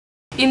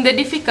in the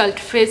difficult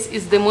phase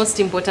is the most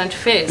important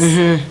phase.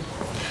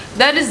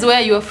 That is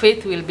where your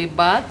faith will be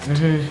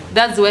birthed.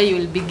 That's where you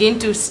will begin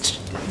to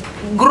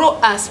grow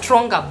a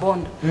stronger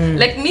bond.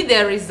 Like me,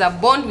 there is a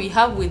bond we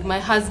have with my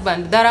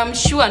husband that I'm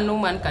sure no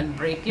man can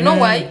break. You know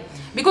why?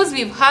 Because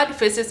we've had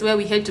phases where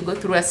we had to go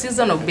through a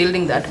season of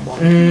building that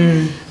bond.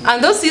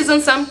 And those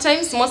seasons,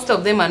 sometimes, most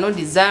of them are not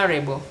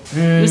desirable.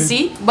 You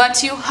see?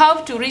 But you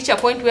have to reach a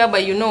point whereby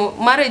you know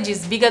marriage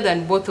is bigger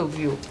than both of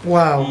you.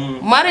 Wow.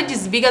 Marriage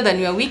is bigger than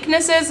your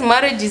weaknesses.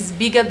 Marriage is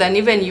bigger than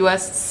even your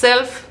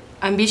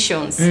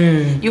self-ambitions.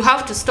 You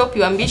have to stop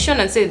your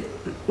ambition and say,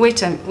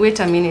 wait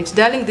a minute,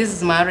 darling, this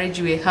is marriage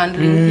we're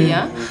handling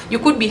here. You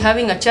could be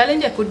having a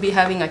challenge, I could be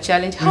having a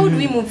challenge. How do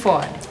we move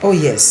forward? Oh,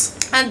 yes.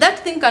 And that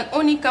thing can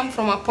only come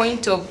from a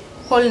point of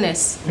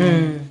wholeness.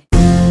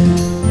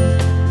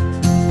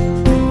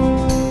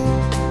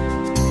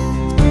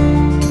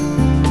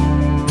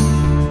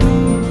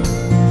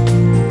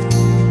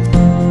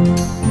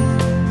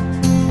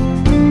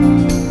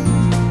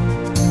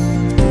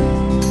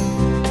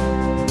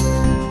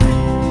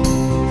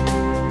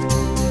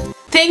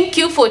 Thank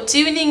you for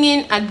tuning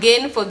in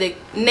again for the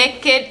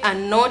Naked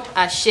and Not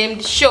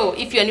Ashamed show.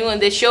 If you're new on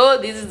the show,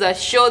 this is a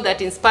show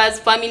that inspires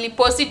family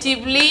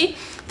positively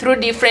through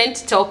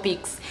different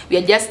topics. We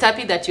are just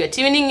happy that you are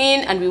tuning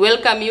in, and we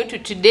welcome you to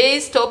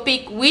today's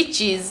topic, which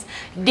is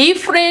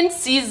different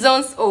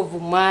seasons of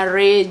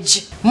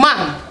marriage.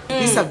 Mom,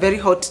 this is a very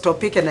hot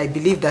topic, and I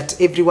believe that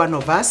every one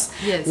of us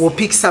will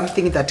pick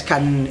something that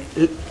can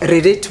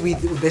relate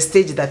with the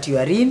stage that you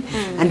are in.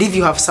 And if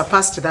you have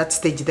surpassed that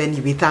stage,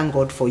 then we thank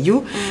God for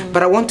you.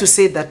 But I want to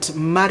say that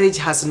marriage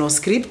has no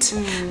script.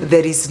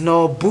 There is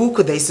no book.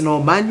 There is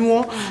no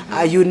manual.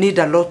 You need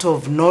a lot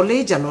of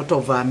knowledge, a lot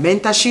of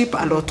mentorship,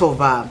 a lot of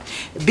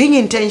being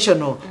intentional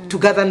to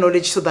gather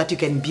knowledge so that you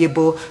can be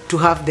able to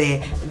have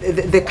the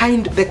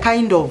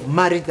kind of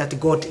marriage that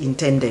God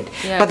intended.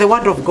 But the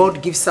Word of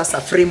God gives us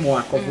a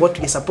framework of what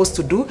we're supposed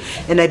to do,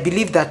 and I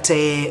believe that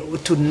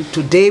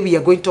today we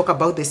are going to talk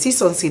about the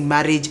seasons in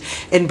marriage,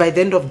 and by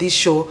the end of this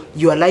show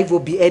your life will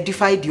be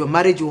edified, your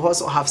marriage will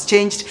also have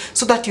changed,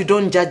 so that you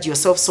don't judge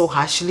yourself so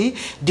harshly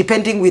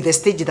depending with the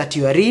stage that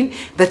you are in,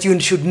 that you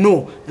should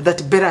know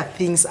that better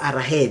things are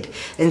ahead.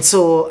 And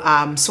so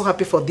I'm so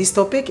happy for this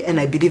topic, and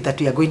I believe that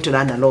we are going to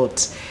learn a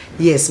lot.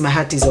 Yes, my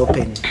heart is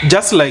open.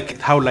 Just like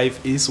how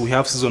life is, we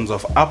have seasons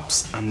of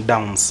ups and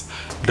downs,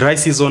 dry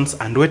seasons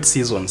and wet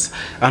seasons,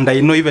 and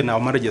I know even our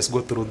marriages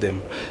go through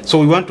them. So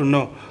we want to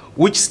know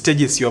which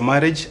stage is your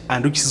marriage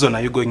and which season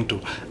are you going to.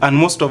 And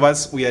most of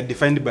us, we are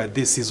defined by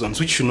these seasons,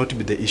 which should not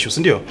be the issue.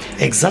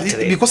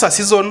 Exactly. Because a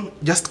season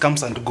just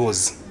comes and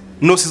goes.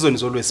 No season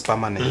is always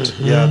permanent.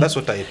 Yeah, that's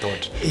what I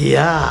thought.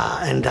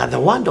 Yeah, and the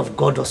word of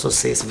God also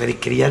says very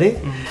clearly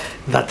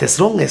that as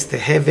long as the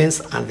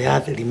heavens and the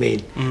earth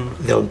remain,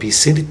 there will be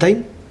seed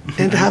time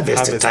and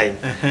harvest time.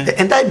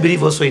 And I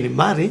believe also in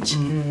marriage,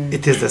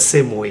 it is the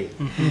same way.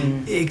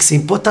 It's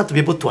important to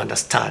be able to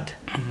understand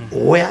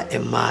where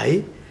am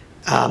I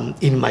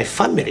in my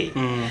family,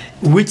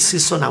 which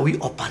season are we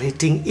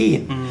operating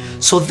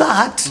in, so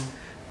that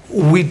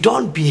we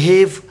don't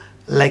behave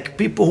like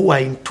people who are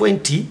in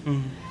 20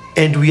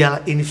 and we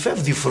are in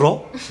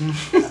 54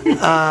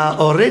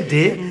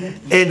 already,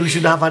 and we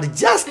should have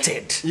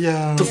adjusted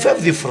to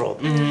 54.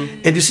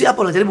 And you see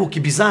hapo najaribu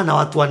kukibizana na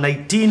watu wa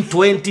 19,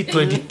 20,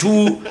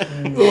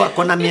 22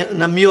 wako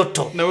na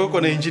mioto. Na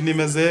wako na injini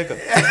imezeeka.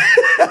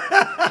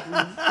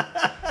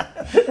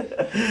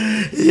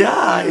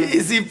 Yeah,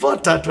 it's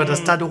important to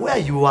understand where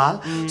you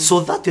are, so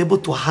that you're able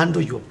to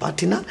handle your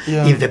partner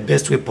in the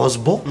best way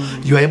possible.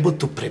 You are able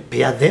to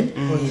prepare them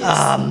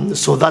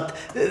so that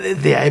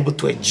they are able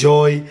to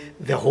enjoy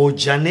the whole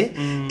journey.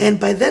 And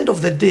by the end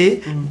of the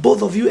day,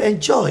 both of you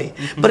enjoy.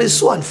 But it's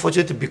so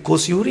unfortunate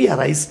because you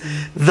realize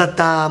that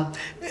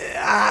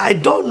I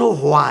don't know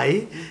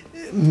why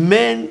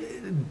men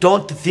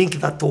don't think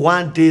that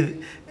one day,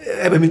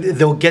 I mean,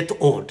 they'll get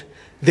old.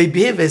 They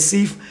behave as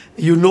if,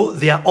 you know,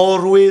 they are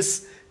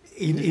always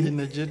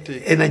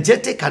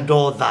energetic and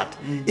all that.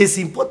 It's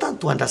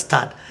important to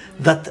understand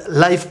that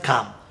life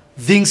comes,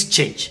 things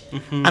change.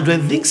 And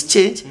when things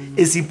change,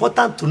 it's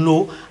important to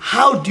know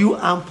how do you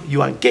amp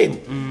your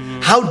game?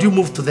 How do you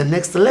move to the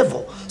next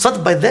level? So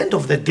that by the end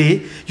of the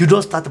day, you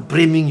don't start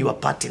blaming your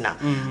partner.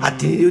 At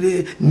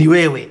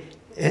niwewe.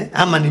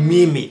 Ama ni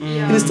mimi.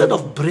 Instead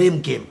of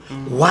blame game,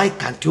 why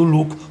can't you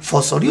look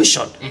for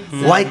solution?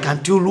 Why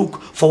can't you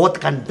look for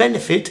what can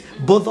benefit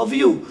both of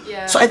you?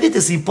 So I think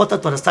it's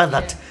important to understand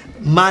that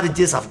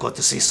marriages have got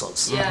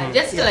seasons.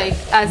 Just like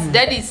as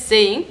Dad is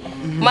saying,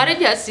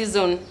 marriage has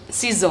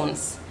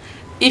seasons.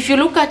 If you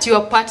look at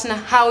your partner,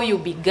 how you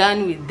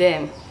began with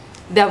them,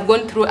 they have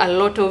gone through a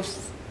lot of,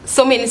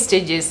 so many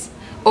stages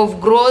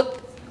of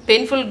growth,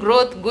 painful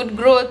growth, good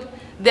growth.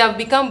 They have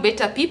become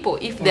better people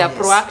if they are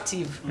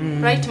proactive.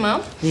 Right,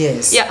 Mom?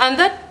 Yes. Yeah, and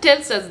that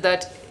tells us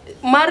that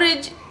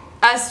marriage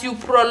as you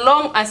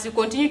prolong, as you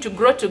continue to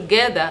grow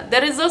together,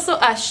 there is also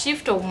a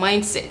shift of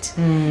mindset.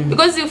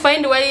 Because you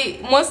find why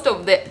most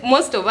of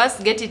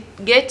us get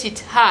it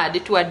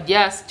hard to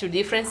adjust to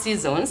different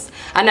seasons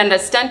and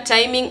understand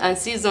timing and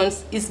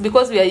seasons is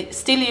because we are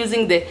still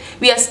using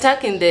we are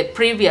stuck in the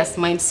previous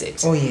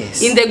mindset. Oh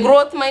yes. In the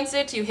growth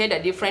mindset, you had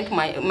a different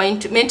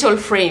mental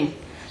frame.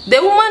 The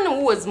woman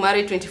who was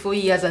married 24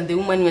 years and the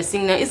woman you are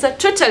seeing now is a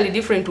totally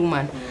different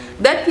woman.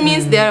 That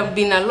means there have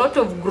been a lot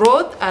of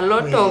growth, a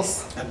lot of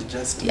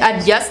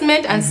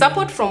adjustment and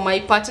support from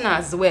my partner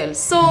as well.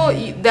 So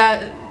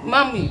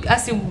Mom,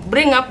 as you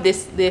bring up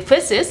the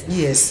phases,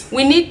 yes,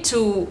 we need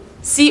to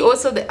see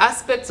also the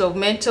aspects of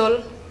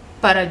mental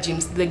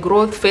paradigms, the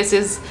growth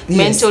phases, yes,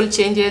 mental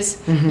changes.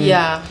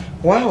 Yeah.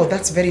 Wow,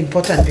 that's very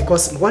important,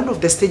 because one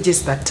of the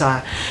stages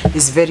that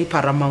is very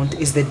paramount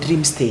is the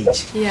dream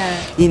stage. Yeah.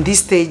 In this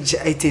stage,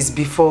 it is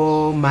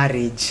before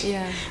marriage,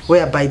 yeah,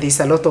 whereby there's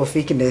a lot of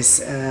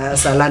fakeness,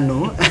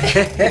 Salano.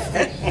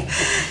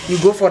 You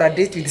go for a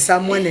date with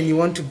someone and you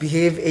want to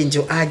behave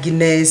Angel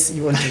Agnes,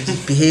 you want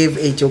to behave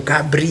Angel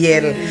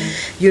Gabriel,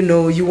 you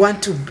know, you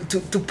want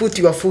to put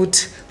your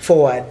foot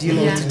forward, you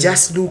know, to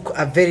just look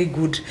a very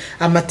good,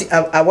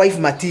 a wife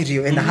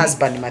material and a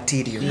husband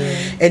material.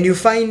 And you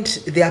find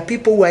there are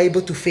people who are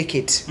able to fake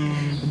it,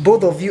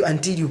 both of you,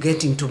 until you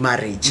get into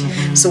marriage.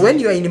 So when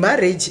you are in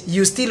marriage,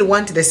 you still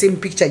want the same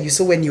picture you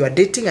saw when you are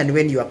dating and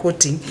when you are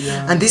courting,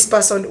 and this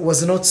person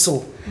was not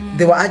so.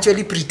 They were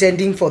actually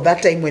pretending for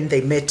that time when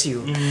they met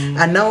you.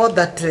 And now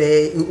that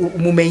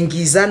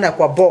mumeingizana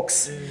kwa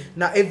box,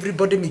 now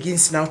everybody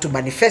begins now to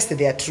manifest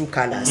their true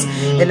colors.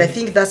 And I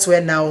think that's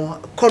where now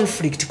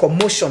conflict,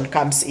 commotion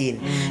comes in.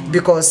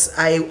 Because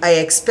I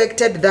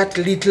expected that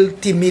little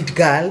timid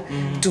girl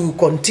to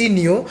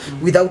continue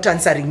without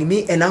answering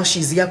me, and now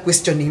she's here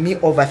questioning me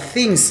over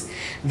things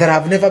that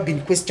have never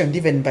been questioned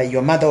even by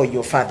your mother or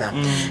your father.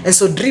 And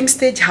so dream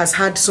stage has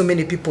had so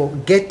many people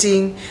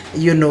getting,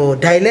 you know,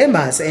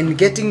 dilemmas and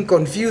getting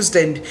confused,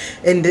 and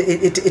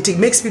it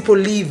makes people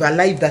live a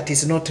life that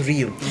is not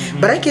real.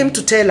 But I came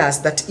to tell us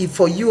that if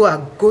for you are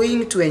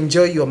going to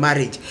enjoy your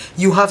marriage,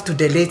 you have to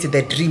delete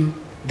the dream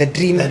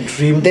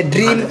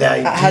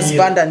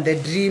husband and the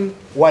dream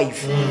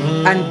wife,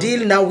 and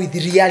deal now with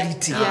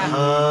reality.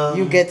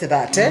 You get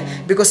that,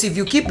 eh? Because if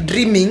you keep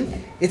dreaming,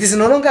 it is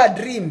no longer a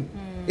dream.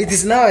 It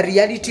is now a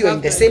reality. You're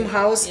in the same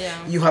house.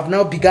 You have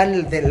now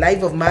begun the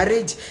life of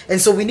marriage.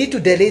 And so we need to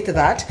delete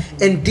that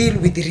and deal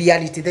with the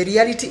reality. The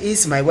reality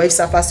is my wife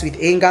suffers with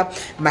anger.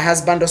 My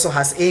husband also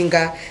has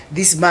anger.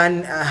 This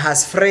man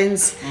has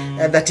friends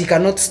that he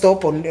cannot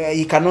stop on.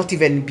 He cannot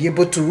even be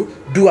able to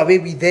do away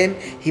with them.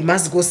 He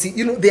must go see.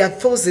 You know, there are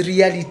those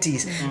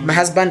realities. My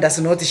husband does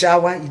not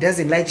shower. He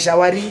doesn't like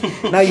showering.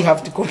 Now you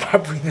have to cope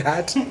up with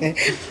that.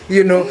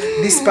 You know,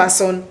 this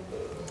person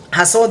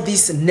has all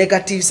these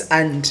negatives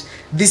and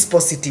this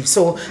positive.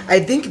 So I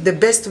think the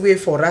best way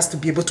for us to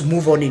be able to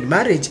move on in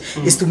marriage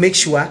is to make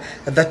sure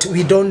that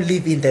we don't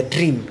live in the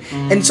dream.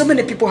 And so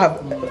many people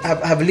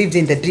have lived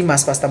in the dream,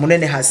 as Pastor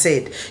Munene has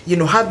said, you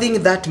know,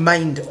 having that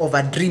mind of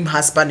a dream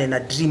husband and a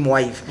dream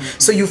wife.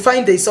 So you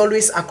find there's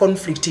always a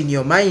conflict in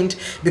your mind,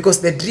 because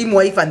the dream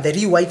wife and the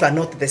real wife are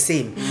not the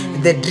same.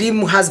 The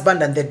dream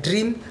husband and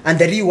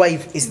the real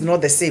wife is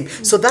not the same.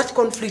 So that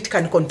conflict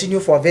can continue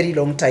for a very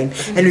long time.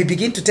 And we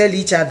begin to tell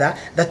each other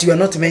that you are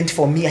not meant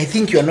for me. I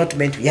think you are not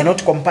meant. We are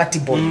not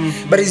compatible.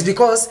 But it's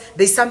because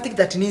there's something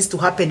that needs to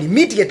happen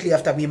immediately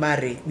after we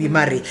marry.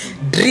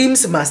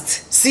 Dreams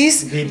must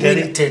cease. Be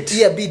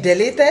deleted. Be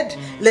deleted.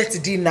 Let's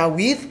deal now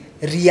with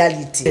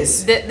reality.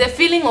 Yes. The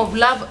feeling of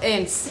love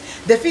ends.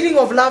 The feeling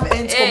of love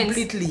ends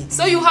completely.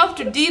 So you have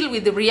to deal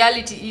with the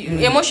reality.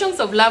 Emotions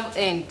of love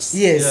ends.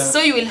 Yes.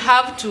 So you will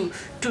have to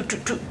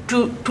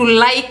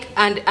like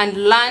and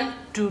learn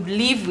to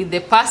live with the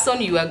person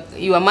you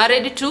are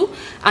married to,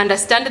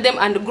 understand them,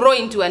 and grow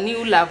into a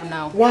new love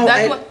now. Wow,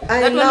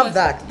 I love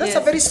that. That's a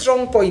very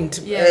strong point,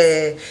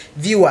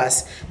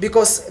 viewers,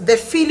 because the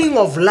feeling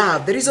of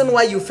love, the reason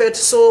why you felt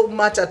so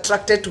much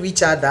attracted to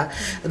each other,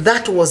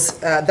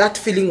 that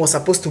feeling was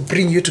supposed to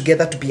bring you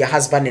together to be a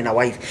husband and a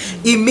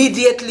wife.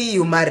 Immediately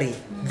you marry,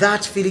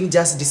 that feeling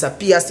just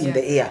disappears in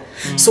the air.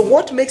 So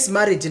what makes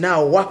marriage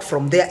now work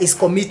from there is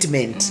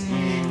commitment,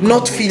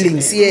 not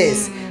feelings.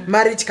 Yes.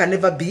 Marriage can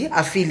never be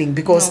a feeling,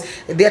 because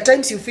there are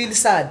times you feel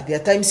sad, there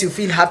are times you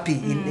feel happy,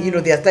 you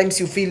know, there are times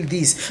you feel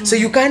this. So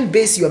you can't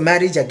base your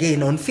marriage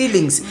again on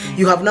feelings.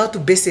 You have now to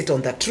base it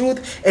on the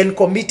truth and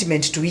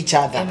commitment to each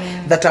other.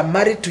 That I'm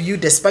married to you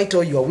despite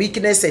all your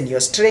weakness and your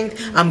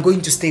strength. I'm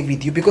going to stay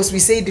with you, because we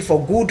said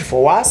for good,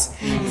 for worse,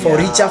 for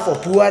richer, for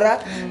poorer,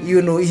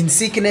 you know, in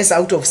sickness,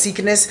 out of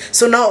sickness.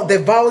 So now the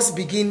vows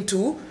begin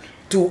to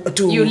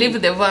you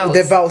live the vows.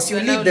 The vows.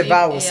 You live the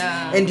vows.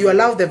 And you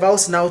allow the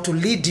vows now to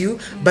lead you,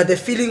 but the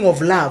feeling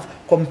of love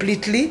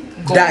completely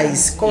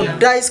dies.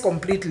 Dies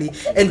completely,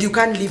 and you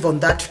can't live on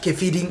that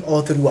feeling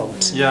all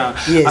throughout.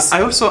 Yes.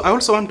 I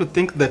also want to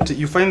think that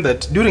you find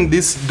that during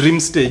this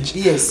dream stage,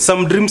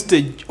 some dream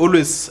stage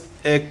always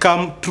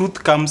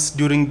truth comes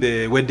during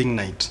the wedding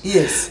night.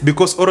 Yes.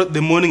 Because or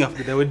the morning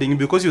after the wedding,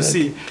 because you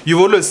see, you've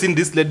always seen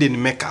this lady in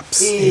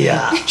makeups.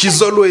 Yeah.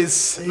 She's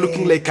always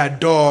looking like a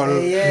doll,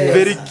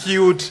 very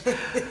cute.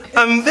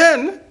 And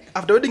then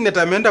after wedding night,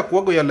 ameenda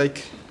kuoga, you're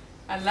like,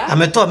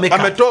 Ametoa makeup.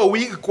 ametoa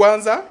wig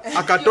kwanza,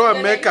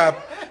 akatoa makeup.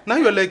 Now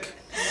you're like,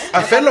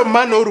 a fellow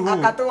man or who?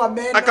 Akatoa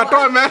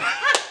meno.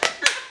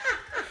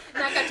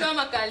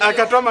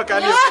 Akatoa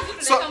makali.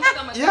 So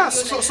yeah,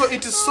 so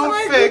it is so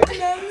fake.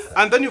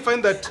 And then you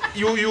find that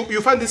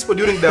you find this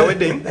during the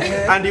wedding,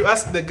 and you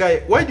ask the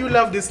guy, why do you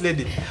love this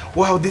lady?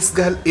 Wow, this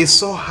girl is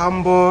so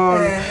humble.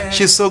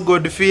 She's so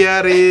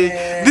God-fearing.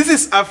 This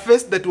is a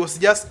face that was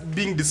just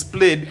being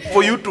displayed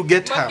for you to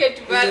get her.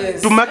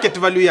 To market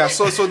value, yeah.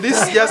 So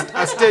this is just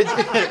a stage.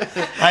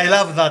 I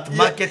love that,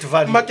 market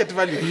value. Market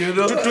value. You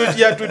know?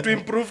 to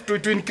improve,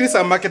 to increase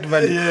her market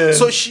value. Yeah.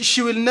 So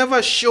she will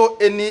never show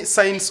any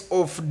signs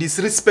of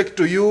disrespect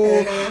to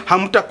you.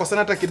 Hamuta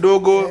kosana hata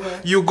kidogo.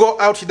 You go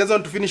out, she doesn't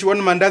want to finish one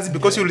mandazi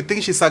because you will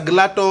think she's a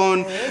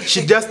glutton.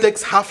 She just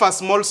takes half a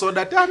small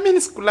soda. I mean,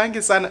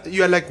 sikulangi sana.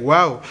 You are like,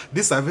 wow,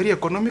 this is a very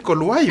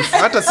economical wife.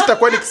 Hata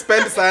sitakuwa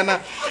expend sana.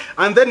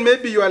 And then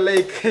maybe you are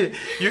like,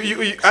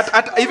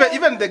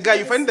 even the guy,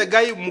 you find the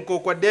guy mko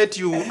kwa date,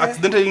 you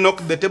accidentally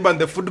knock the table and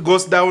the food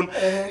goes down.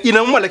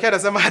 Inaumwa like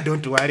anasema,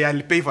 don't worry,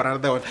 I'll pay for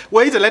another one.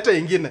 Wait a letter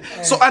ingine.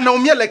 So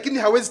anaumia lakini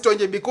hawezi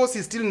tonje because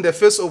he's still in the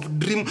face of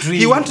dream.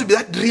 He wants to be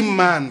that dream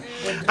man.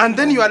 And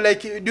then you are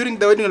like, during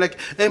the wedding, you're like,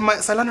 hey, my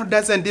Salano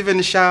doesn't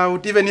even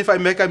shout. Even if I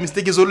make a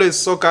mistake, he's always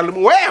so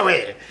calm.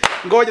 Where?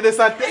 Go to the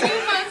side. 2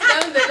 months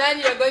down the line,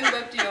 you're going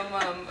back to your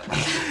mom.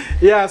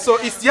 Yeah, so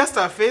it's just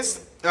a face.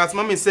 As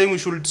mom is saying, we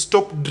should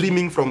stop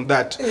dreaming from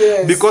that.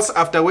 Yes. Because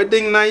after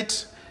wedding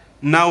night,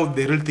 now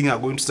the real thing are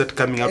going to start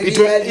coming up. It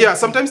will, yeah,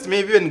 sometimes it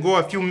may even go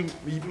a few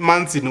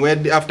months in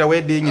after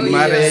wedding, in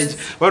marriage.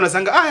 When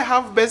I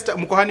have best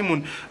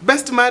honeymoon,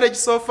 best marriage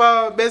so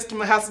far, best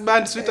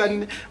husband, sweet,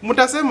 and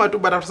mutasema tu,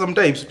 but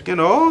sometimes you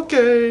know,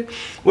 okay.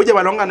 Uja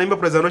balonga naimba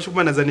presentation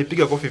na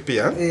zanipiga coffee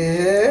pia.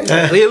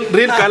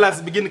 Real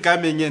colors begin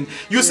coming in.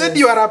 You said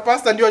you are a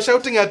pastor and you are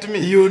shouting at me.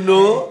 You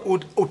know,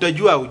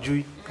 utajua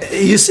ujui.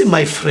 You see,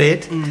 my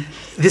friend,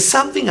 there's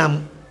something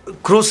I'm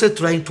closer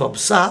trying to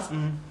observe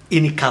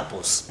in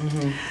couples.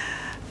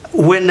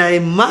 When I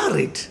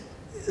married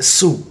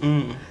Sue,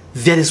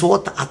 there is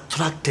what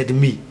attracted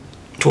me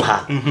to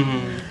her.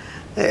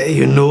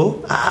 You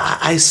know,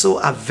 I saw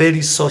a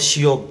very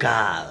social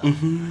girl,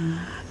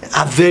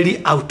 a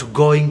very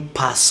outgoing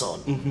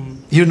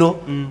person. You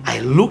know,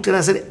 I looked and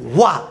I said,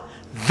 wow,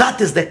 that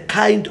is the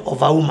kind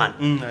of a woman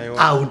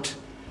I would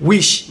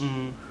wish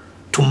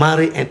to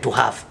marry and to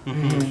have.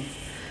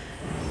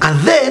 And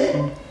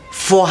then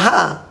for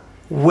her,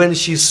 when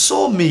she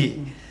saw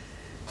me,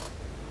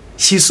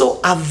 she saw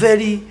a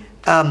very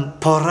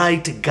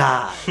polite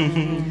girl,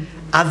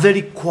 a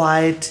very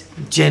quiet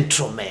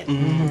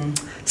gentleman,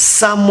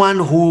 someone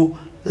who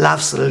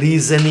loves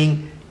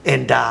listening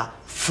and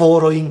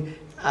following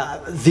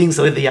things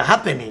the way they are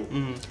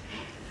happening.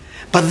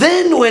 But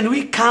then when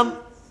we come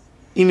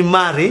in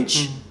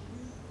marriage,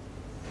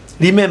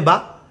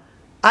 remember,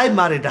 I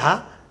married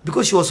her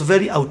because she was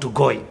very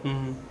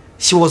outgoing.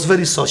 She was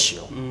very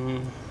social.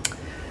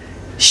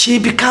 She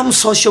becomes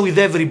social with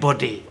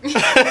everybody. What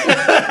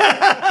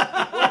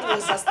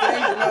was a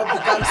strength now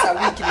becomes a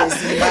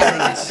weakness in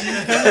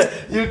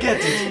marriage. You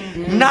get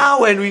it? Now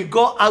when we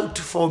go out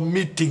for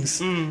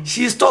meetings,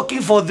 she's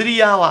talking for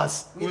 3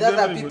 hours. With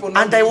other people.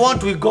 And I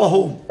want we go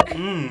home.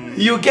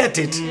 You get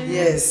it?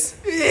 Yes.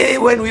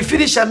 When we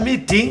finish a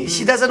meeting,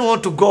 she doesn't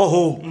want to go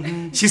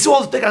home. She still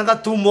wants to take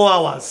another 2 more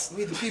hours.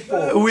 With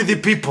people. With the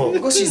people.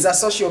 Because she's a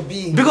social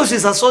being. Because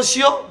she's a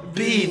social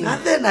being.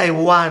 And then I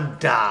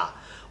wonder,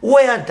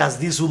 where does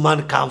this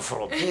woman come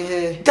from?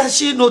 Does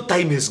she know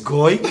time is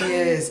going?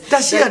 Yes.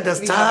 Does she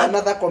understand? We have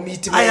another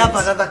commitment. I have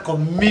another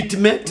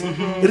commitment.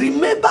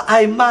 Remember,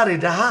 I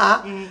married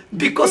her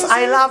because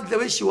I loved the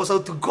way she was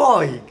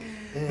outgoing.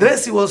 The way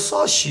she was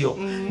social.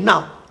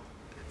 Now,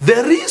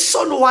 the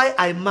reason why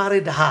I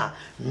married her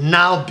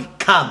now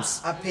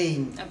becomes a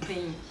pain.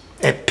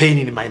 A pain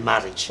in my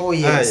marriage. Oh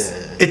yes.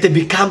 It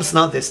becomes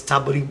now the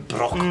stumbling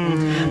block.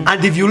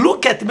 And if you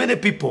look at many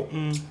people,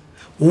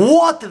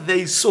 what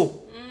they saw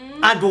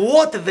and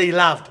what they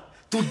loved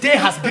today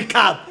has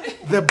become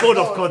the bone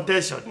of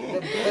contention.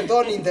 The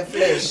thorn in the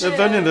flesh. The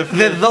thorn in the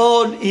flesh. The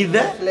thorn in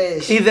the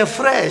flesh. In the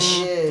flesh.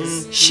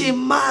 Yes. She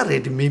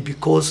married me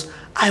because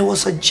I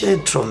was a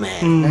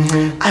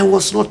gentleman. I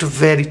was not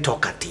very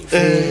talkative.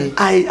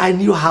 I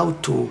knew how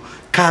to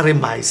carry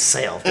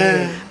myself.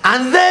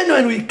 And then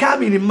when we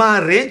come in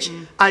marriage,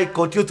 I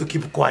continue to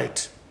keep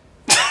quiet.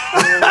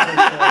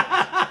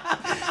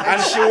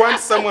 And she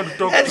wants someone to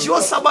talk to. And she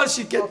wants someone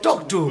she can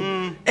talk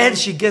to. And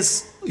she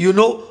gets, you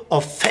know,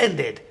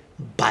 offended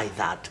by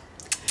that.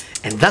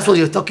 And that's what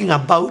you're talking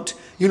about,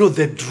 you know,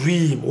 the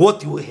dream,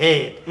 what you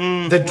heard,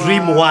 the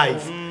dream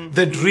wife,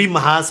 the dream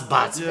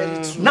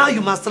husband. Now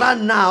you must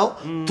run now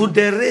to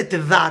narrate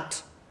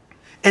that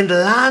and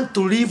learn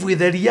to live with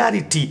the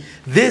reality.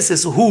 This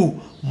is who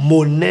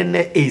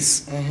Munene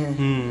is.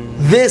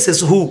 This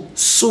is who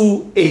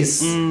Sue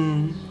is.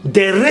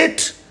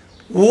 Delete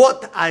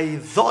what I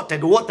thought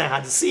and what I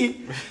had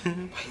seen,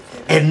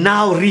 and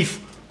now live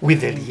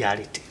with the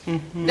reality.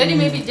 Then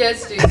maybe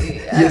just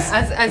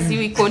as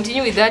we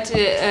continue with that,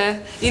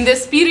 in the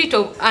spirit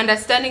of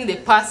understanding the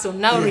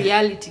person, now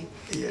reality,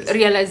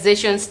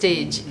 realization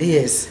stage.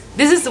 Yes.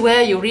 This is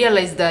where you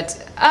realize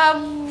that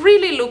I've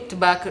really looked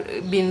back,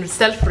 been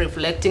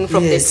self-reflecting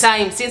from the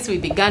time since we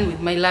began with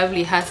my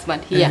lovely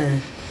husband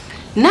here.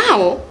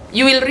 Now,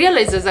 you will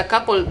realize as a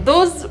couple,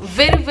 those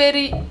very,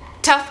 very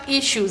tough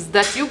issues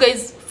that you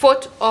guys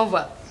fought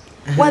over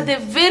were the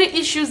very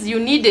issues you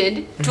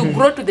needed to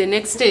grow to the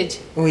next stage.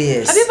 Oh,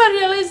 yes. Have you ever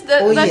realized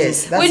that,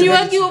 That's when you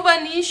argue over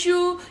an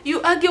issue,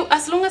 you argue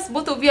as long as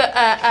both of you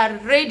are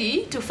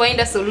ready to find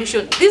a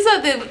solution. These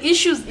are the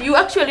issues you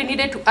actually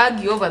needed to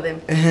argue over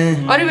them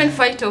or even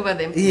fight over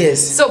them.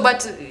 Yes. So,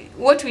 but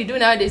what we do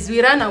nowadays,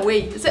 we run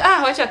away. Say,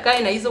 wacha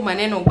kae na hizo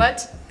maneno,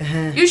 but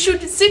you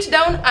should sit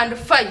down and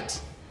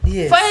fight.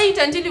 Yes. Fight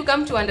until you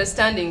come to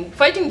understanding.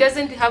 Fighting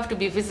doesn't have to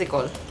be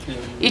physical.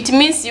 It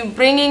means you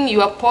bringing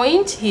your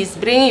point, he's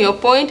bringing your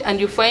point, and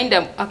you find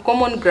a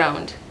common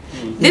ground.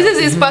 This is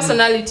his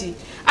personality.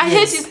 I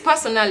hate his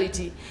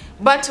personality.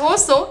 But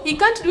also, he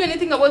can't do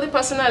anything about the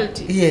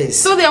personality. Yes.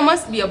 So there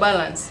must be a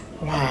balance.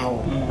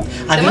 Wow.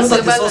 And you know that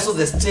is also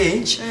the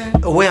stage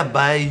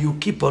whereby you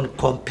keep on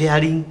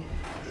comparing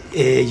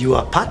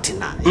your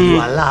partner,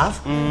 your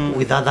love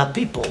with other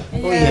people.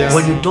 Yes.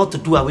 When you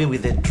don't do away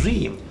with the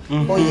dream,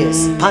 Oh,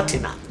 yes.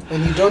 partner.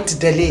 When you don't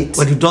delete.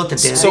 When you don't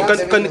delete. So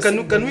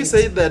can we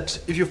say that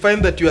if you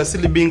find that you are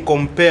still being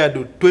compared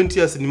with 20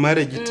 years in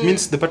marriage, it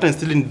means the partner is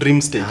still in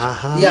dream stage?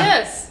 Yeah.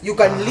 Yes. You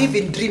can live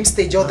in dream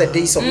stage all the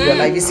days of your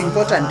life. It's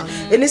important.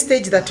 Any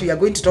stage that we are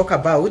going to talk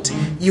about,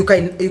 you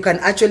can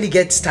actually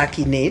get stuck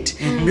in it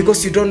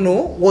because you don't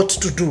know what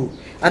to do.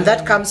 And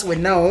that comes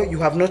when now you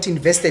have not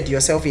invested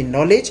yourself in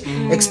knowledge.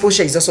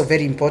 Exposure is also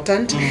very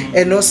important.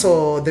 And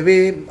also the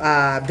way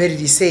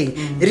Beryl is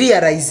saying,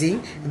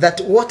 realizing that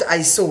what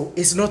I saw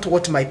is not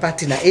what my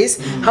partner is.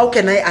 How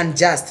can I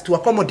adjust to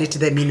accommodate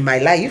them in my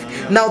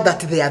life now that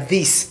they are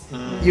this?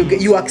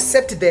 You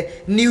accept the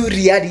new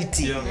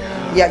reality.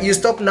 Yeah, you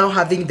stop now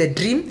having the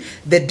dream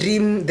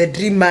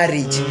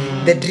marriage,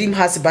 the dream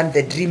husband,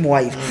 the dream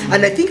wife.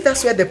 And I think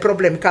that's where the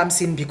problem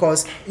comes in,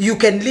 because you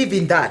can live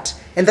in that.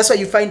 And that's why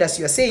you find, as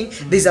you are saying,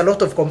 there's a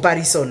lot of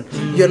comparison.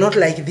 You're not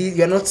like this,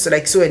 you're not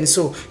like so and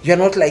so. You're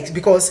not like,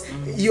 because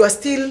you are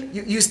still,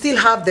 you still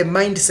have the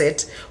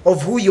mindset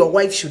of who your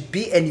wife should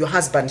be and your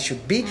husband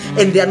should be,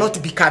 and they are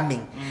not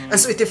becoming. And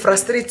so it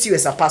frustrates you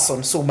as a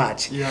person so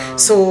much. Yeah.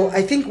 So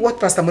I think what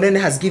Pastor Munene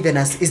has given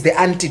us is the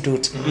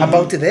antidote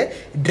about the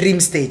dream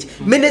stage.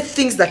 Many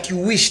things that you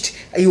wished,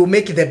 you will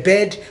make the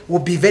bed, will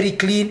be very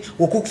clean,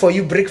 will cook for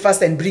you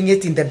breakfast and bring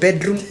it in the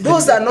bedroom.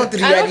 Those are not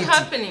reality. Are not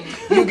happening.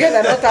 You get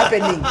are not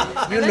happening.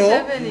 You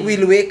know,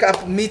 we'll wake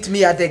up, meet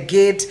me at the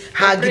gate,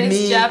 hug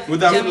me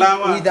with a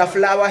flower. With a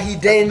flower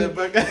hidden.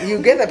 You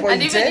get the point.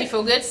 And even if you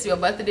forget your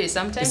birthday,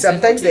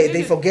 sometimes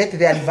they forget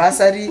the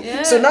anniversary.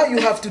 Yeah. So now you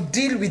have to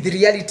deal with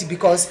reality,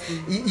 because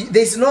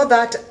there's not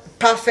that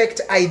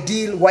perfect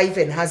ideal wife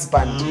and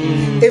husband.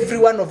 Every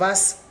one of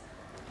us,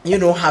 you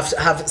know, have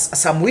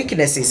some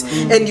weaknesses,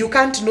 and you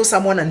can't know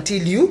someone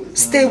until you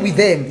stay with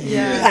them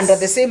under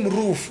the same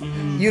roof.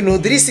 You know,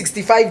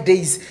 365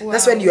 days. Wow.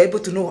 That's when you're able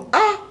to know,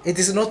 it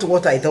is not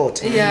what I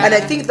thought. And I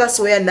think that's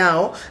where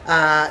now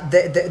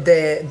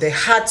the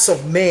hearts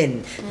of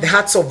men, the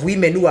hearts of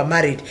women who are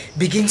married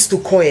begins to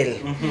coil.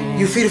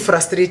 You feel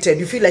frustrated.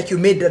 You feel like you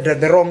made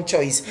the wrong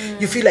choice.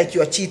 You feel like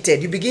you are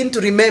cheated. You begin to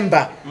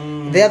remember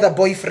the other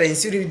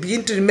boyfriends. You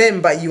begin to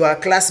remember your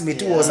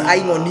classmate who was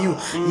eyeing on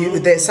you.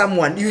 There's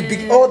someone.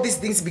 All these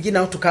things begin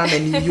now to come,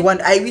 and you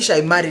want, I wish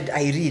I married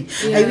Irene.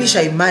 I wish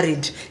I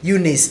married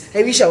Eunice.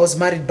 I wish I was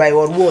married by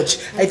Watch.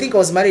 I think I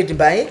was married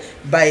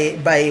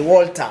by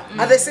Walter.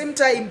 At the same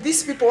time,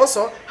 these people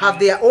also have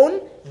their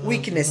own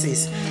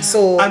weaknesses.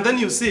 So, and then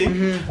you see,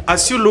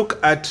 as you look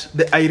at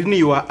the Irene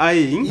you are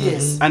eyeing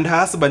and her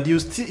husband, you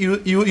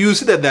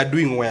see that they are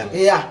doing well.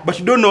 But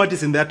you don't know what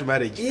is in that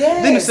marriage.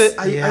 Then you say,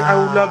 I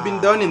would have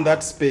been down in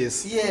that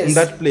space, in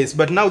that place.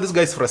 But now this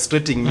guy is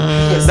frustrating me.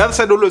 That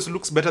side always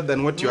looks better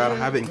than what you are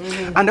having.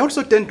 And I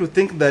also tend to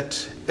think that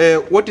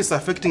what is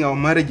affecting our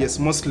marriages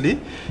mostly,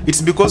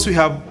 it's because we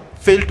have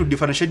failed to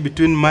differentiate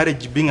between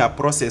marriage being a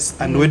process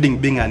and wedding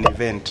being an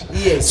event.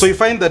 So you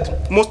find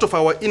that most of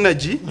our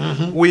energy,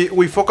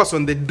 we focus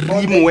on the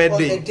dream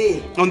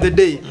wedding, on the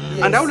day.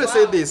 And I always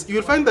say this,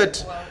 you'll find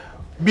that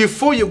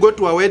before you go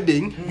to a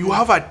wedding, you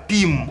have a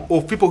team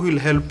of people who will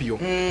help you.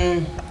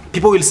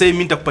 People will say,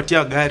 mimi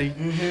nitakupatia gari,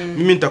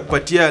 mimi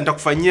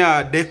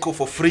nitakufanyia deco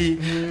for free,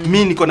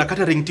 mimi niko na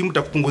catering team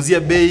nitakupunguzia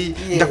bei,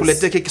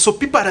 nitakuletea keki. So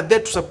people are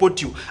there to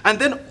support you. And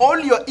then all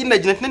your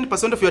energy,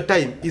 99% of your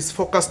time is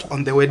focused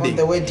on the wedding. On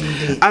the wedding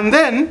day. And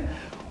then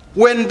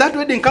When that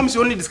wedding comes,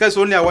 you only discuss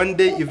only a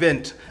one-day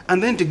event,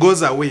 and then it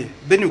goes away.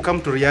 Then you come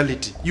to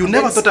reality. You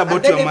never thought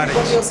about your marriage.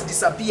 Everybody else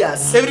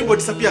disappears. Everybody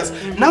disappears.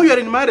 Now you are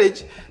in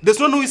marriage. There's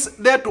no one who is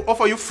there to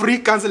offer you free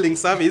counseling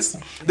service.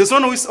 There's no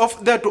one who is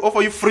there to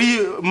offer you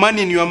free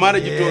money in your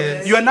marriage.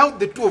 Yes. You are now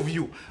the two of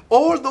you.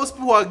 All those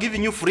people who are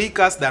giving you free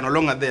cars, they are no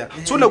longer there.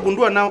 So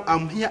Nagundua, now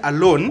I'm here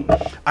alone,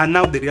 and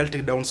now the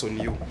reality downs on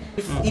you.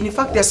 In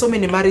fact, there are so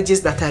many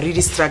marriages that are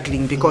really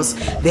struggling because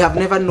they have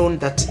never known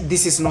that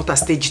this is not a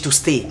stage to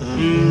stay.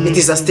 It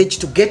is a stage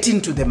to get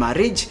into the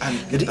marriage,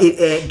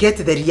 get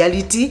the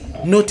reality,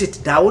 note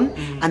it down,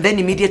 and then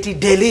immediately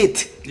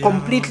delete,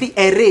 completely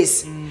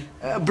erase.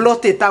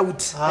 Blot it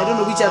out. I don't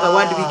know which other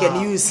word we can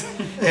use.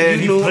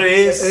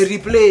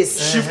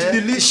 Replace. Shift,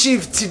 delete.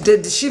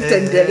 Shift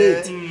and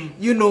delete.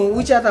 You know,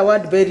 which other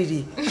word buried?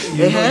 You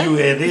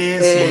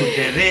erase, you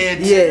delete,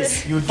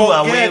 yes. you do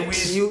away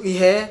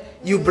with.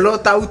 You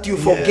blot out, you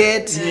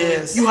forget.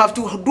 Yes. You have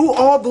to do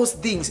all those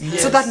things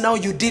so that now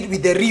you deal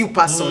with the real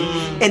person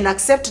and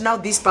accept now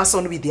this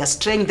person with their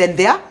strength and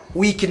their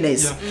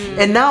weakness.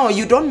 And now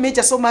you don't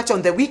measure so much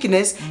on the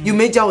weakness, you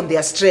measure on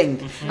their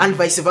strength, and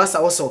vice versa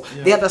also.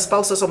 The other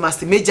spouse also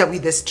must measure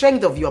with the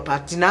strength of your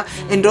partner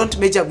and don't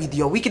measure with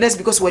your weakness,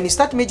 because when you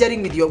start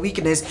measuring with your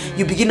weakness,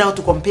 you begin now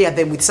to compare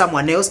them with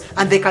someone else,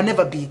 and they can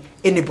never be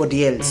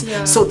anybody else.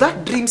 So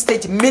that dream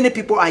stage, many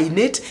people are in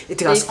it.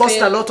 It has caused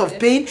a lot of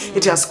pain.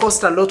 It has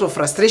caused a lot of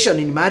frustration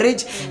in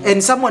marriage,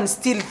 and someone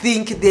still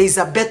think there is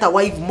a better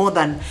wife more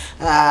than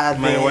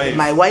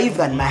my wife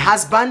than my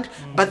husband,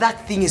 but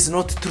that thing is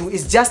not true.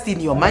 It's just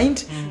in your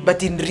mind,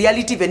 but in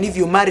reality, even if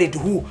you married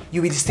who,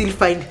 you will still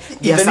find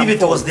even if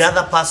it was the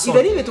other person,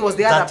 even if it was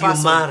the other person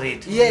you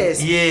married. Yes.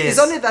 It's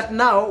only that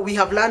now we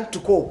have learned to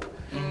cope.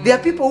 There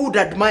are people who would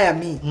admire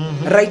me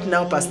right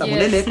now, Pastor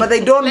Munene, but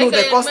they don't know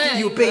the cost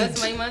you paid.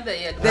 My mother,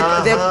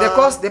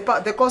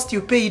 The cost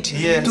you paid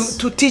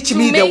to teach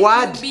me the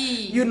word,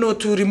 you know,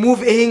 to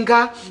remove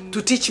anger,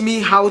 to teach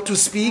me how to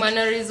speak,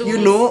 you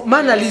know,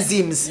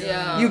 mannerisms.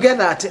 You get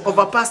that, of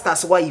a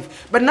pastor's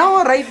wife. But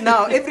now, right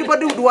now,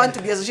 everybody would want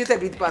to be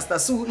associated with Pastor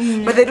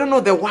Sue, but they don't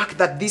know the work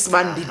that this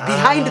man did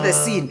behind the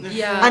scene.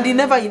 And he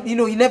never, you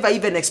know, he never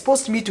even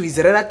exposed me to his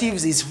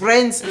relatives, his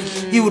friends.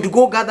 He would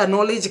go gather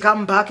knowledge,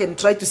 come back and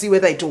try to see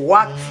whether it will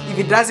work. If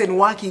it doesn't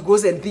work, he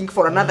goes and think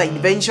for another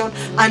invention,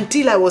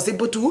 until I was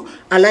able to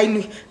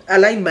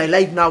align my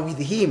life now with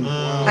him.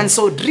 And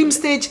so dream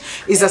stage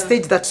is a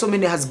stage that so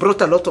many has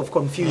brought a lot of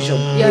confusion.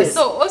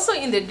 So also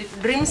in the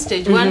dream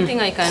stage, one thing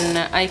I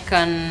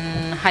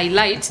can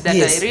highlight that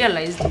I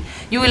realized,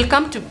 you will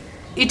come to,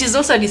 it is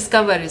also a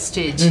discovery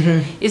stage.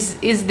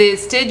 Is the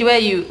stage where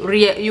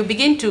you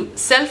begin to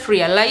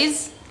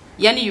self-realize.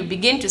 Yani you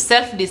begin to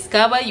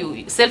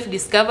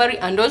self-discovery,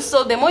 and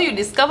also the more you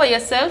discover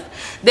yourself,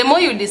 the more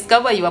you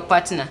discover your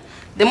partner.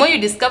 The more you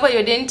discover your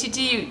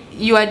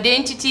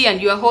identity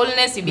and your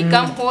wholeness, you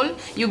become whole,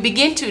 you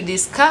begin to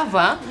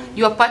discover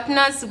your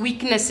partner's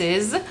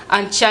weaknesses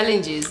and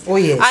challenges.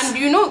 And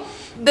you know,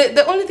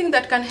 the only thing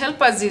that can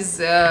help us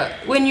is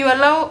when you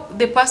allow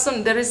the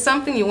person, there is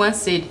something you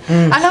once said,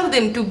 allow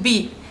them to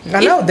be.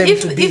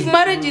 If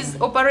marriage is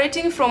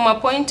operating from a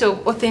point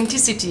of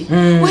authenticity,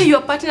 where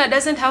your partner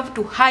doesn't have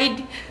to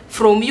hide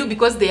from you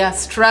because they are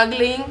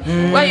struggling,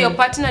 where your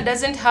partner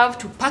doesn't have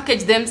to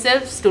package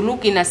themselves to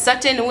look in a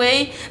certain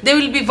way, they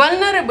will be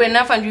vulnerable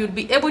enough and you'll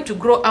be able to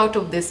grow out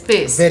of the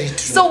space. Very true.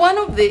 So one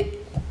of the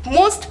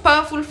most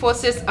powerful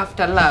forces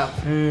after love,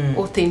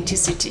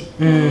 authenticity.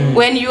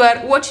 When you are,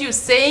 what you're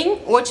saying,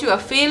 what you are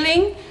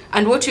feeling,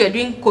 and what you are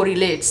doing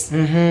correlates,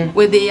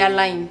 where they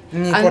align,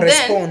 and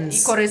then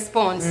it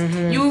corresponds.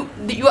 Your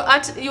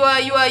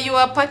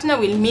partner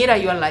will mirror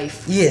your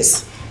life.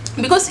 Yes.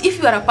 Because if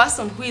you are a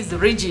person who is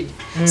rigid,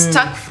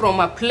 stuck from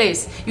a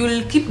place, you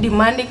will keep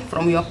demanding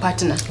from your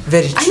partner.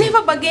 Very true. I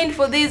never bargained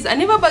for this, I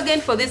never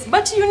bargained for this,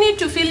 but you need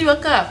to fill your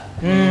cup.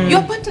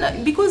 Your partner,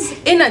 because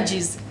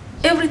energies,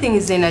 everything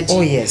is energy.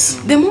 Oh yes.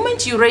 The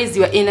moment you raise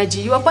your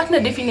energy, your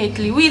partner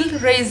definitely will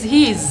raise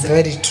his.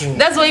 Very true.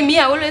 That's why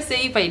I always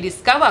say, if I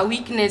discover a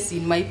weakness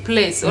in my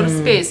place or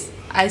space,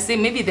 I say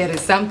maybe there is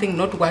something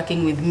not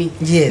working with me.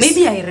 Yes.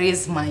 Maybe I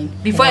raise mine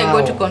before I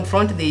go to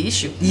confront the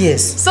issue.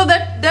 Yes. So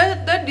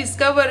that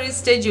discovery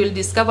stage, you will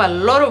discover a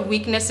lot of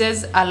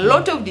weaknesses, a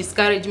lot of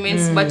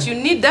discouragements, but you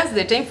need, that's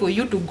the time for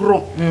you to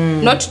grow,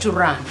 not to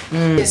run.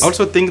 I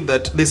also think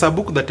that there's a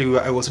book that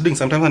I was reading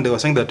sometimes, and they were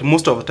saying that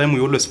most of the time we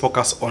always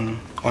focus on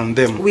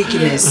them.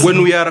 Weakness.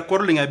 When we are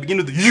quarreling, I begin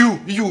with you.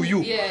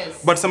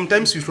 Yes. But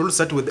sometimes you should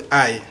start with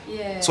I.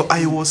 Yes. So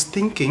I was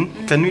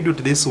thinking, can we do it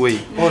this way?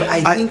 Or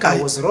I think I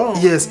was wrong.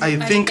 Yes, I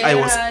think I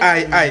was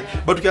I.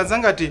 But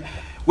ukianzanga ati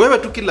wewe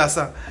tu kila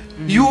saa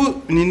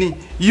you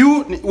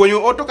when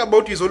you all talk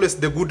about you is always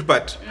the good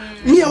part.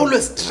 Me I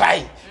always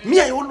try.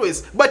 I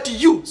always, but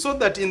you, so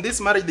that in this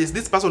marriage there's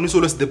this person who's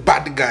always the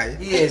bad guy,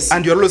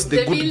 and you're always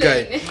the good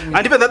guy,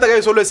 and even the other guy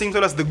is always saying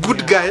as the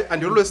good guy, and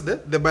you're always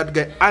the bad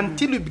guy,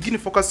 until you begin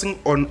focusing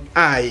on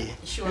I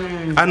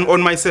and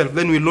on myself,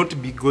 then we'll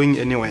not be going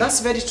anywhere.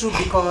 That's very true,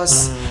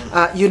 because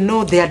you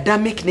know, the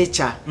Adamic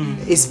nature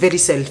is very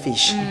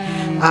selfish.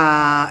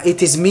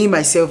 It is me,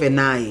 myself, and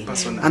I.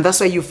 Personal. And that's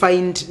why you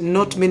find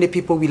not many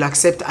people will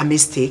accept a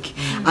mistake,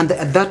 and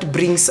that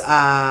brings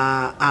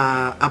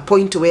a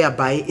point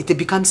whereby it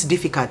becomes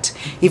difficult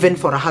even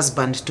for a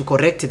husband to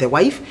correct the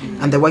wife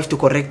and the wife to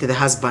correct the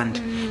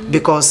husband,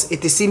 because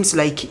it seems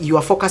like you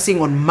are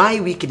focusing on my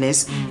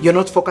weakness, you're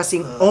not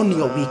focusing on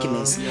your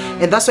weakness.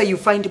 And that's why you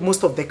find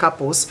most of the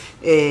couples,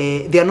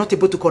 they are not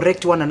able to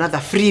correct one another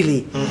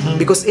freely,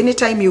 because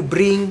anytime you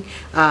bring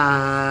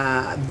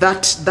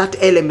that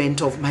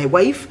element of my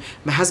wife,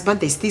 my husband,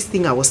 there's this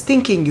thing I was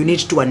thinking you need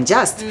to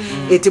adjust,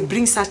 it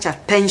brings such a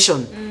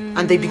tension.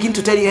 And they begin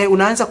to tell you, hey,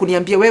 unaanza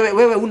kuniambia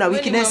wewe una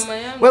weakness,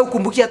 wewe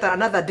ukumbuki hata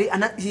another day,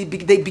 and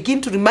they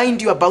begin to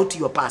remind you about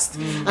your past.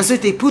 And so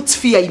they put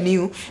fear in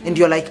you, and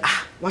you're like,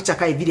 wacha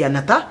kai vile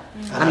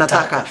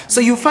anataka. So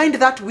you find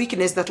that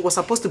weakness that was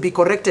supposed to be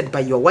corrected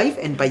by your wife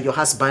and by your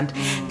husband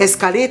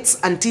escalates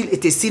until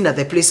it is seen at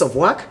the place of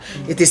work,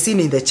 it is seen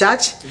in the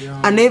church,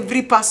 and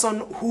every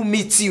person who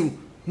meets you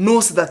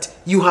knows that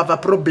you have a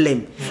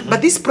problem.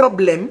 But this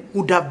problem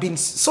would have been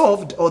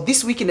solved, or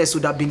this weakness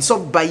would have been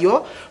solved by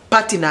your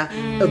partner,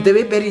 the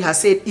way Berry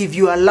has said, if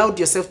you allowed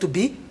yourself to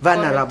be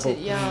vulnerable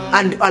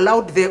and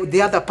allowed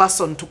the other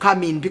person to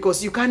come in,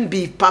 because you can't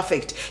be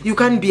perfect, you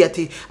can't be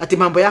ati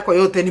mambo yako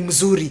yote ni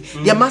mzuri.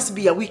 There must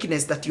be a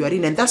weakness that you are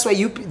in, and that's why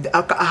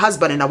a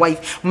husband and a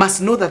wife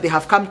must know that they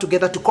have come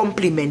together to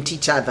complement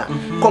each other.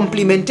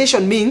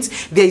 Complementation means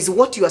there is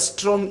what you are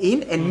strong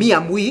in and me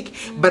I'm weak,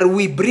 but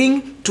we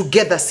bring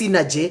together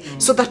synergy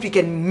so that we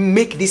can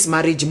make this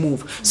marriage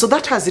move. So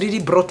that has really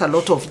brought a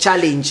lot of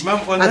challenge.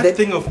 Ma'am, on that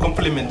thing of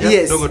compliment,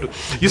 yes.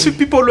 You see,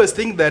 people always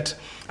think that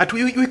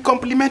we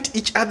compliment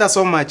each other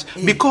so much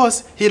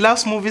because he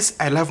loves movies,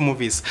 I love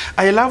movies.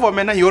 I love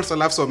Omena, he also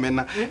loves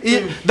Omena.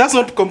 That's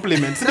not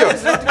compliment.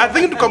 I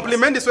think to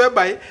compliment is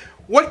whereby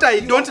what I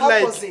don't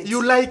like,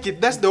 you like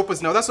it. That's the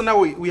opposite. Now that's now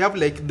we have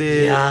like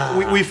the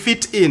we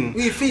fit in.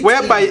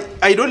 Whereby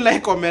I don't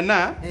like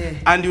Omena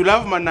and you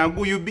love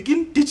Managu, you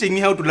begin teaching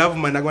me how to love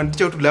Managu and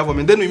teach how to love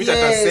Omena. Then we meet at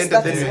a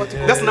center.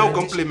 That's now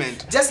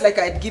compliment. Just like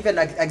I had given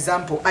an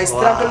example, I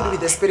struggled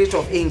with the spirit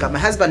of anger. My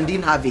husband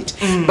didn't have it,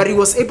 but he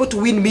was able to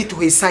win me to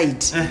his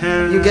side.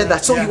 You get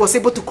that? So he was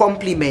able to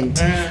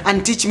compliment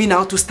and teach me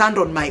now to stand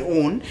on my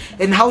own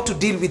and how to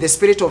deal with the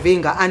spirit of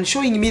anger, and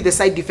showing me the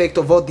side effect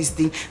of all these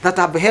things that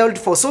I've held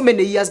for so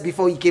many years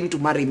before he came to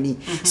marry me.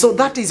 So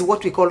that is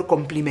what we call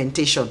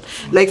complementation.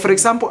 Like for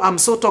example, I'm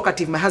so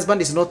talkative, my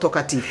husband is not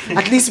talkative.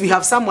 At least we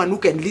have someone who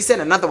can listen,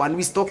 another one who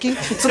is talking,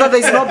 so that there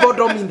is no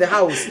boredom in the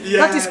house.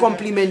 That is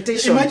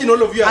complementation. Imagine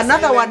all of you are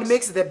another silent. one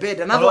makes the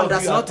bed, another one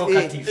does not.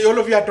 All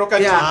of you are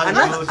talkative.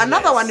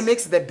 Another one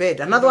makes the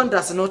bed, another one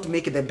does not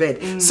make the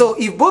bed. So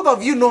if both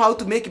of you know how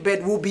to make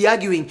bed, we'll be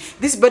arguing.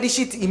 This body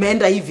sheet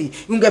imeenda hivi,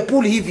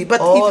 ungepull hivi.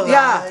 But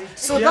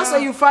so that's why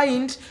you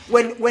find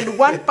when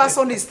one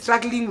person is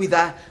struggling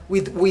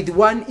with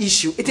one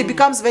issue, it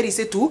becomes very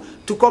easy to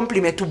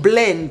complement, to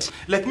blend.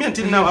 Like me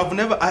until now,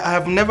 I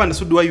have never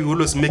understood why you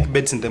always make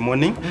beds in the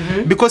morning,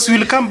 because we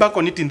will come back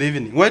on it in the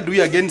evening. Why do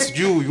we against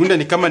you?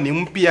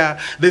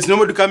 There's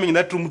nobody coming in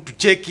that room to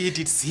check it.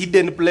 It's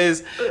hidden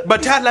place.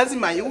 But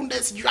lazima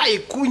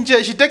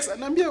she takes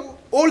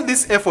all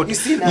this effort. You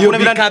see now, you'll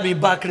be coming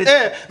back in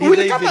the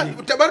evening.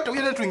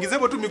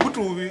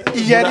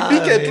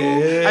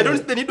 I don't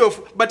see the need of,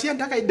 but here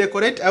I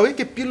decorate, I wake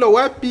a pillow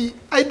wapi.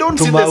 I don't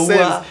see the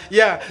sense.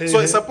 Yeah.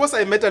 So suppose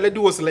I met a lady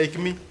who was like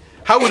me.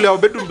 How will our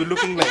bedroom be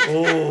looking like?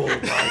 Oh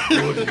my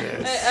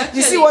goodness. Actually,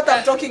 you see what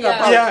I'm talking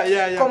about?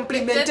 Yeah.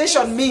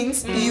 Complementation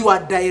means you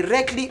are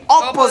directly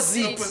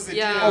opposite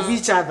of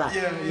each other.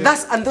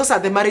 And those are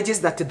the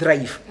marriages that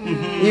thrive.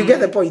 You get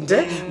the point,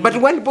 eh? But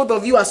when both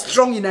of you are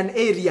strong in an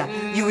area,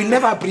 you will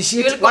never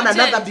appreciate one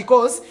another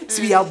because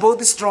we are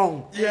both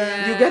strong.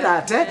 You get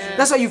that, eh?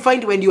 That's why you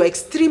find when you are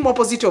extreme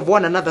opposite of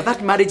one another,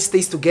 that marriage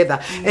stays together.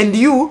 And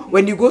you,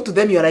 when you go to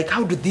them, you're like,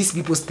 how do these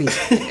people stay?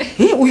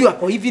 You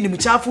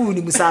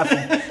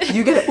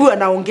get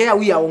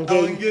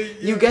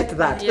you get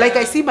that. Like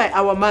I see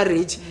our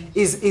marriage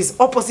is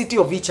opposite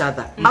of each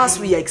other. As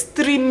we are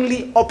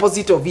extremely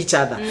opposite of each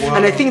other.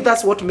 And I think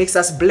that's what makes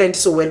us blend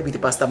so well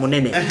with Pastor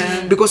Munene.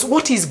 Because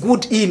what is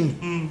good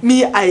in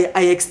me,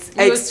 I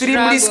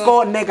extremely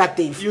score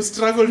negative. You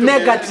struggle to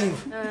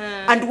negative.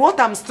 And what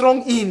I'm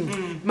strong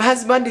in, my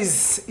husband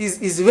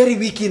is very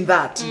weak in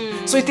that.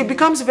 So it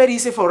becomes very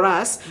easy for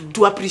us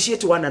to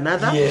appreciate one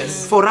another,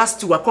 for us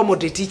to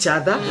accommodate each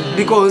other,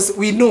 because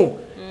we know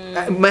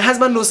my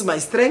husband knows my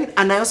strength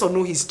and I also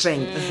know his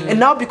strength. And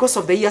now because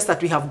of the years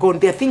that we have gone,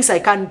 there are things I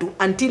can't do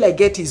until I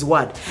get his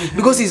word.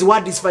 Because his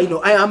word is final.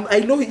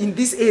 I know in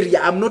this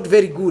area I'm not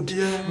very good.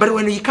 But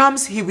when he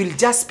comes, he will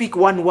just speak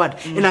one word.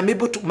 And I'm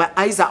able to, my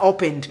eyes are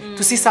opened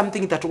to see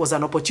something that was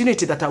an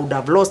opportunity that I would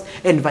have lost,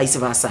 and vice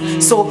versa.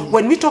 So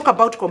when we talk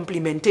about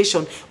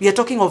complementation, we are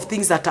talking of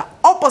things that are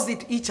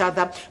opposite each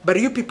other, but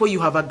you people, you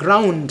have a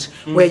ground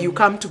where you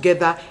come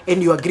together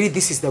and you agree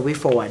this is the way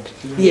forward.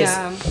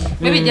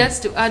 Maybe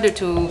just to add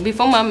to,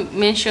 before Mom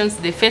mentions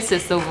the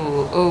phases of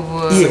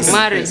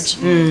marriage,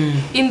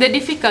 in the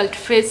difficult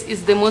phase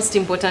is the most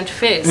important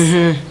phase.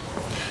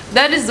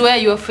 That is where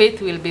your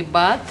faith will be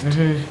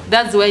birthed.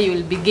 That's where you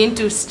will begin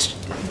to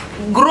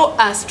grow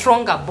a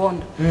stronger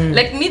bond.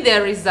 Like me,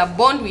 there is a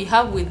bond we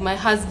have with my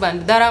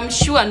husband that I'm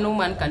sure no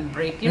man can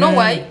break. You know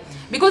why?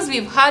 Because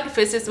we've had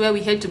phases where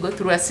we had to go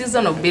through a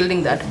season of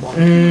building that bond.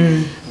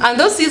 And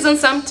those seasons,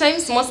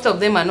 sometimes, most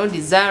of them are not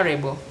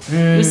desirable,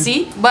 you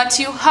see? But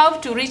you have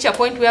to reach a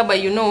point whereby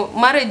you know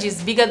marriage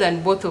is bigger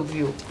than both of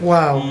you.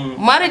 Wow.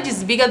 Marriage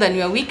is bigger than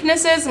your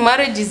weaknesses.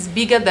 Marriage is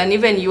bigger than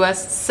even your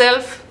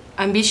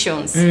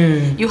self-ambitions.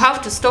 You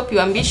have to stop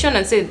your ambition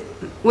and say,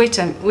 wait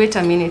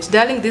a minute,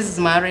 darling, this is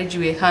marriage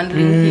we're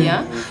handling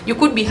here. You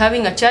could be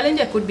having a challenge,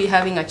 I could be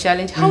having a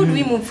challenge. How do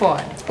we move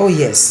forward? Oh,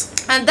 yes.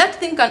 And that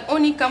thing can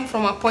only come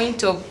from a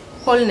point of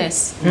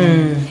wholeness.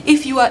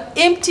 If you are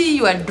empty,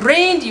 you are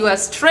drained, you are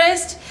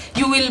stressed,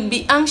 you will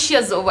be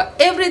anxious over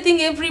everything,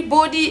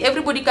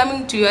 everybody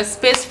coming to your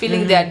space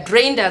feeling they are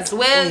drained as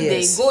well. Oh,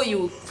 yes. They go,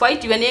 you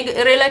fight your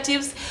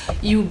relatives,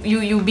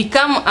 you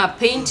become a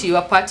pain to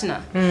your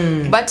partner.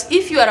 But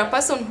if you are a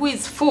person who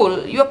is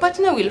full, your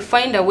partner will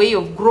find a way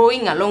of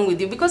growing along with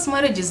you, because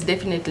marriage is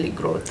definitely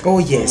growth. Oh,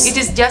 yes. It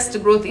is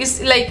just growth.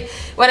 It's like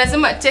when I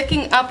say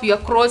taking up your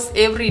cross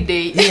every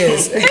day.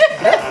 Yes.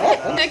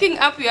 Taking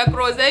up your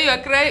cross, you are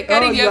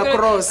carrying your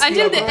cross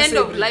until the end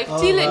of life,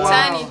 till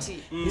eternity.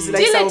 It's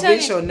like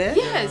salvation, eh?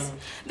 Yes.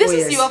 This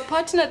is your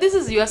partner, this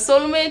is your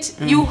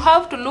soulmate. You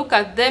have to look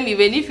at them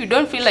even if you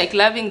don't feel like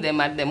loving them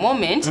at the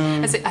moment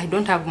and say, I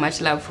don't have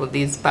much love for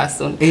this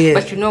person.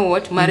 But you know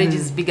what? Marriage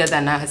is bigger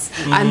than us.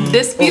 And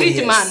the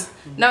spirit man,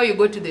 now you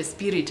go to the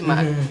spirit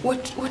man.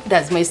 What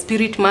does my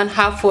spirit man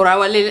have for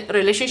our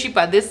relationship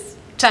at this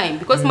time?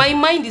 Because my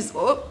mind is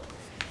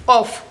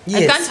off.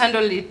 I can't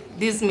handle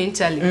this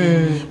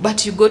mentally.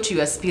 But you go to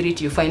your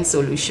spirit, you find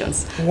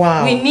solutions.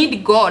 Wow. We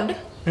need God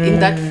in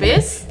that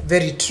phase.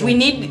 Very true. We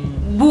need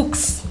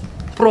books,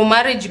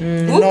 pro-marriage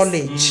books.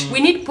 Knowledge. We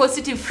need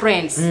positive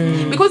friends.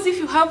 Because if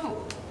you have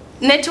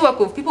network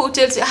of people who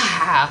tell you,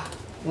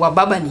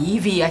 wababa ni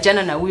hivi,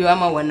 achana na huyo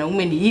ama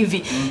wanaume ni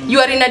hivi, you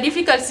are in a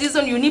difficult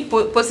season, you need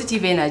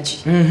positive energy.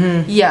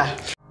 Yeah.